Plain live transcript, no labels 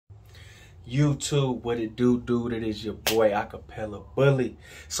YouTube, what it do, dude? It is your boy Acapella Bully.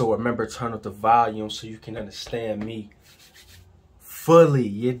 So remember, turn up the volume so you can understand me fully.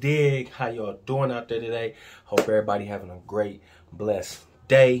 You dig? How y'all doing out there today? Hope everybody having a great, blessed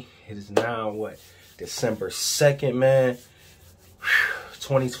day. It is now what, December 2nd, man.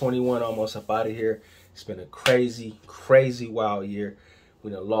 2021 almost up out of here. It's been a crazy, crazy wild year.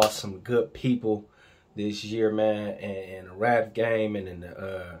 We done lost some good people this year, man, in the rap game and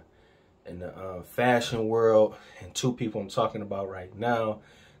in the fashion world. And two people I'm talking about right now,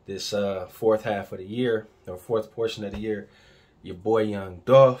 this fourth half of the year, or fourth portion of the year, your boy Young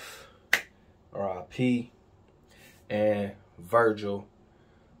Dolph, R.I.P., and Virgil,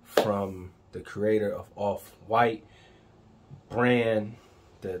 from the creator of Off-White brand,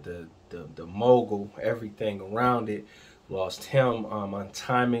 the mogul, everything around it. Lost him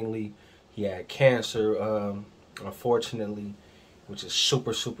untimely. He had cancer, unfortunately, which is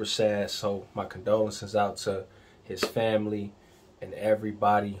super, super sad. So my condolences out to his family and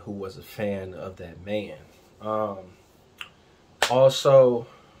everybody who was a fan of that man. Also,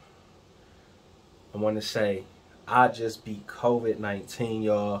 I want to say, I just beat COVID-19,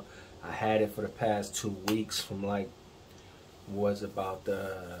 y'all. I had it for the past 2 weeks, from like, was about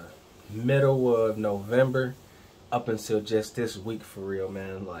the middle of November up until just this week, for real,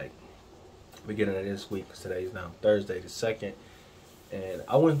 man. Like, beginning of this week, because today's now Thursday the 2nd, and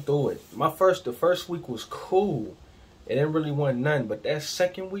I went through it. The first week was cool. It didn't really want nothing, but that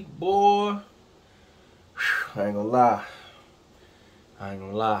second week, boy, I ain't gonna lie. I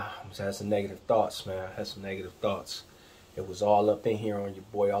had some negative thoughts, man. I had some negative thoughts. It was all up in here on your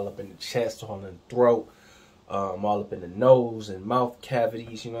boy, all up in the chest, all in the throat, all up in the nose and mouth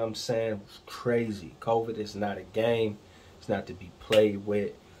cavities, you know what I'm saying? It was crazy. COVID is not a game. It's not to be played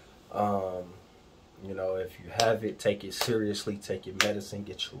with. You know, if you have it, take it seriously, take your medicine,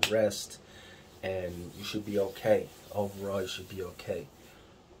 get your rest, and you should be okay. Overall, you should be okay.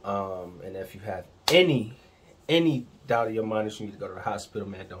 And if you have any doubt in your mind that you need to go to the hospital,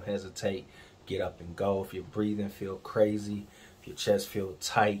 man, don't hesitate. Get up and go. If your breathing feel crazy, if your chest feel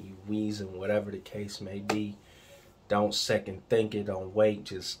tight, you wheezing, whatever the case may be, don't second think it, don't wait.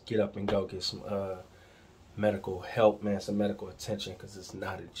 Just get up and go. Get some medical help, man, some medical attention, because it's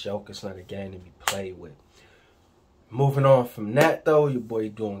not a joke. It's not a game to be played with. Moving on from that, though, your boy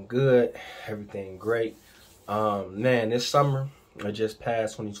doing good. Everything great. Man, this summer, I just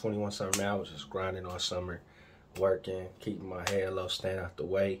passed 2021 summer, man. I was just grinding all summer, working, keeping my head low, staying out the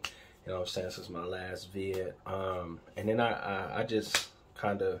way. You know what I'm saying, since my last vid. And then I just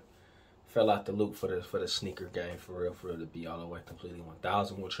kind of fell out the loop for the sneaker game, for real, to be all the way completely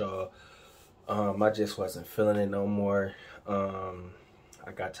 1000 with y'all. I just wasn't feeling it no more.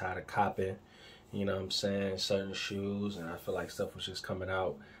 I got tired of copping, you know what I'm saying, certain shoes, and I feel like stuff was just coming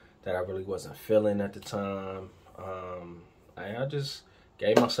out that I really wasn't feeling at the time. I just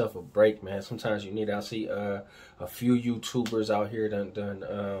gave myself a break, man. Sometimes you need it. I see a few YouTubers out here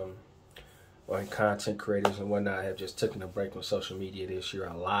or content creators and whatnot have just taken a break on social media this year.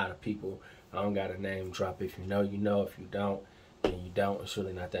 A lot of people. I don't got a name drop. If you know, you know. If you don't, then you don't. It's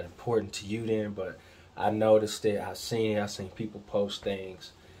really not that important to you then. But I noticed it. I seen it. I seen people post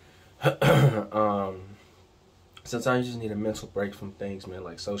things. Sometimes you just need a mental break from things, man,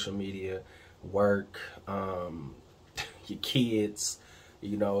 like social media, work, your kids.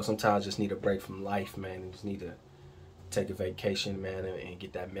 You know, sometimes just need a break from life, man. You just need to take a vacation, man, and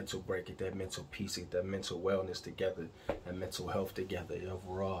get that mental break, get that mental peace, get that mental wellness together, and mental health together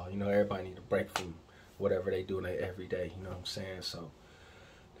overall. You know, everybody need a break from whatever they do in their everyday, you know what I'm saying? So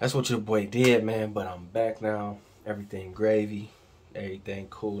that's what your boy did, man. But I'm back now. Everything gravy, everything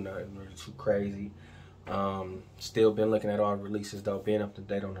cool, nothing really too crazy. Still been looking at all the releases, though, being up to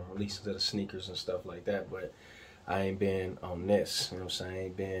date on the releases of the sneakers and stuff like that, but I ain't been on this, you know what I'm saying? I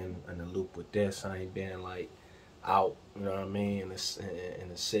ain't been in the loop with this. I ain't been like out, you know what I mean, in the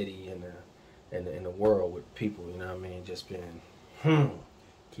city, in the world with people, you know what I mean? Just been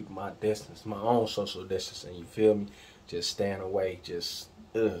keeping my distance, my own social distancing, you feel me? Just staying away, just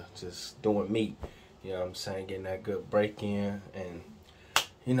doing me, you know what I'm saying? Getting that good break in, and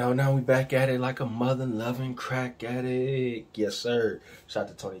you know, now we back at it like a mother-loving crack addict. Yes, sir. Shout out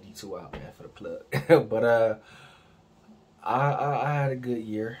to Tony D2 out, man, for the plug. But I had a good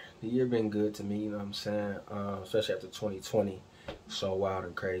year. The year been good to me, you know what I'm saying? Especially after 2020, so wild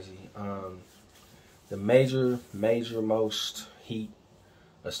and crazy. The major most heat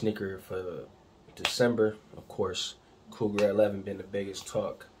a sneaker for December, of course, Cougar 11 been the biggest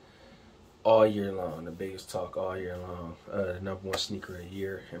talk all year long. The biggest talk all year long. The #1 sneaker of the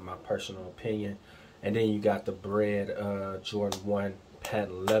year, in my personal opinion. And then you got the bread Jordan 1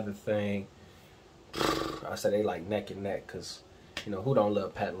 patent leather thing. I said they like neck and neck, because, you know, who don't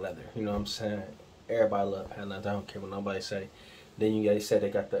love patent leather? You know what I'm saying? Everybody love patent leather. I don't care what nobody say. Then they said they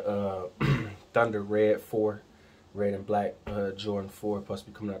got the Thunder Red 4, red and black Jordan 4, supposed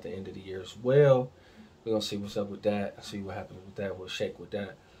to be coming out the end of the year as well. We're gonna see what's up with that. See what happens with that. We'll shake with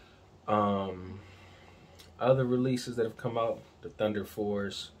that. Other releases that have come out: the Thunder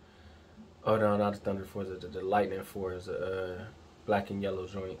 4s. Oh no, not the Thunder 4s. The Lightning 4s. Black and yellow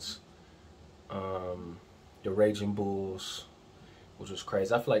joints. The Raging Bulls, which was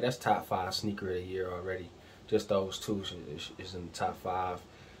crazy. I feel like that's top 5 sneaker of the year already. Just those two is in the top 5.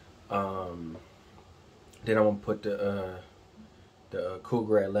 Then I'm gonna put the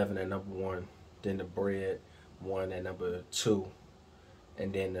Cougar 11 at number 1. Then the Bread 1 at number 2.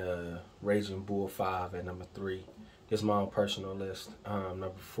 And then Raging Bull 5 at number 3. This is my own personal list. Number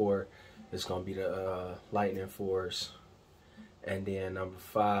 4 is gonna be the Lightning 4s. And then number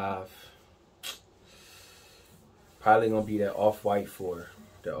 5, probably gonna be that Off-White 4.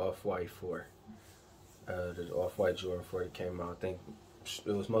 The Off-White 4. The Off-White Jordan 4 that came out. I think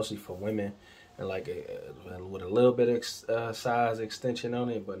it was mostly for women, and like with a little bit of size extension on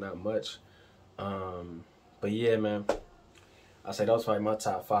it, but not much. But yeah, man, I say those are probably my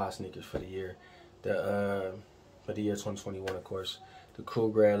top 5 sneakers for the year. For the year 2021, of course. The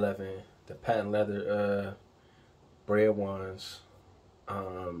Cougar 11, the patent leather Bread 1s,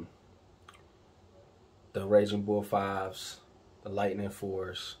 the Raging Bull 5s, the Lightning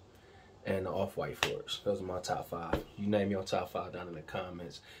 4s, and the Off-White 4s. Those are my top 5. You name your top 5 down in the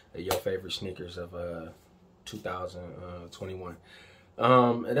comments. Your favorite sneakers of 2021.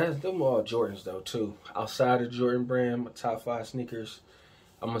 And that's them all Jordans though too. Outside of Jordan brand, my top 5 sneakers,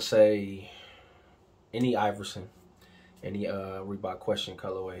 I'm gonna say any Iverson, any Reebok Question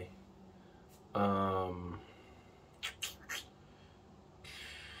colorway.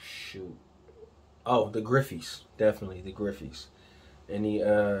 Shoot. Oh, the Griffies, definitely the Griffies.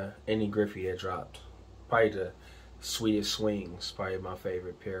 Any Griffey that dropped. Probably the Sweetest Swings, probably my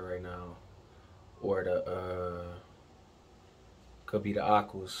favorite pair right now. Or the could be the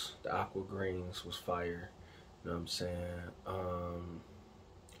Aquas. The Aqua Greens was fire. You know what I'm saying?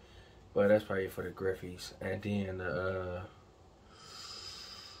 But that's probably for the Griffies. And then let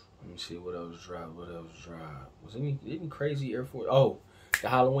me see what else dropped. What else dropped? Was any crazy Air Force? Oh, the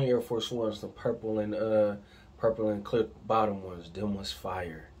Halloween Air Force Ones, the purple and clip bottom ones. Them was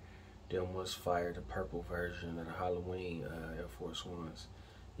fire. Them was fire. The purple version of the Halloween Air Force Ones.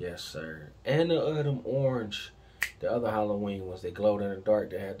 Yes, sir. And them orange. The other Halloween ones, they glowed in the dark.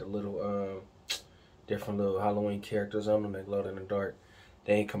 They had the little different little Halloween characters on them. They glowed in the dark.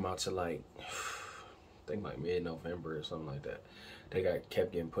 They ain't come out to like, I think like mid-November or something like that. They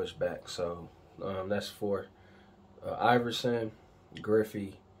kept getting pushed back. So that's for Iverson,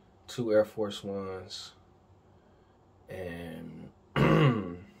 Griffey, 2 Air Force Ones, and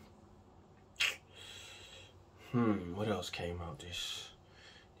what else came out this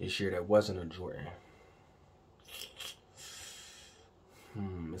year that wasn't a Jordan?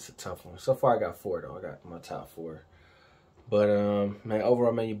 It's a tough one. So far I got 4 though. I got my top 4. But man,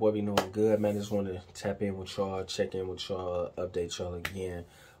 overall, man, your boy be doing good, man. Just want to tap in with y'all, check in with y'all, update y'all again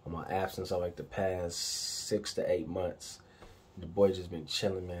on my absence of like the past 6 to 8 months. The boy just been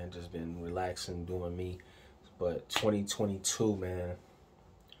chilling, man. Just been relaxing, doing me. But 2022, man,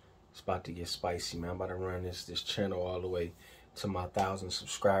 it's about to get spicy, man. I'm about to run this channel all the way to my 1,000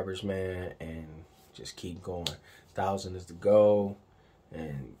 subscribers, man, and just keep going. 1,000 is the goal,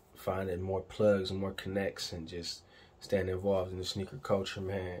 and finding more plugs and more connects, and just staying involved in the sneaker culture,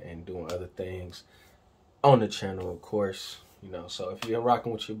 man, and doing other things on the channel, of course. You know, so if you're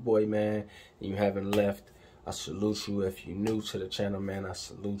rocking with your boy, man, and you haven't left, I salute you. If you're new to the channel, man, I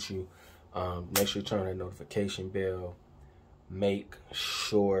salute you. Make sure you turn on that notification bell. Make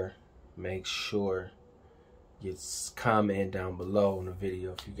sure you comment down below in the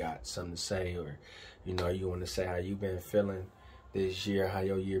video if you got something to say, or you know, you want to say how you been feeling this year, how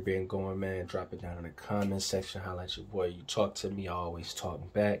your year been going, man. Drop it down in the comment section. Highlight your boy. You talk to me, I always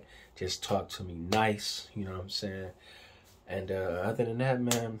talk back. Just talk to me nice, you know what I'm saying? And other than that,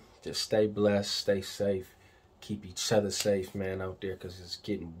 man, just stay blessed, stay safe, keep each other safe, man, out there, because it's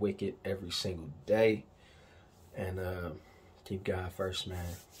getting wicked every single day. And keep God first, man.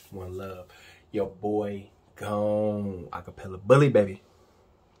 One love. Your boy gone. Acapella Bully, baby.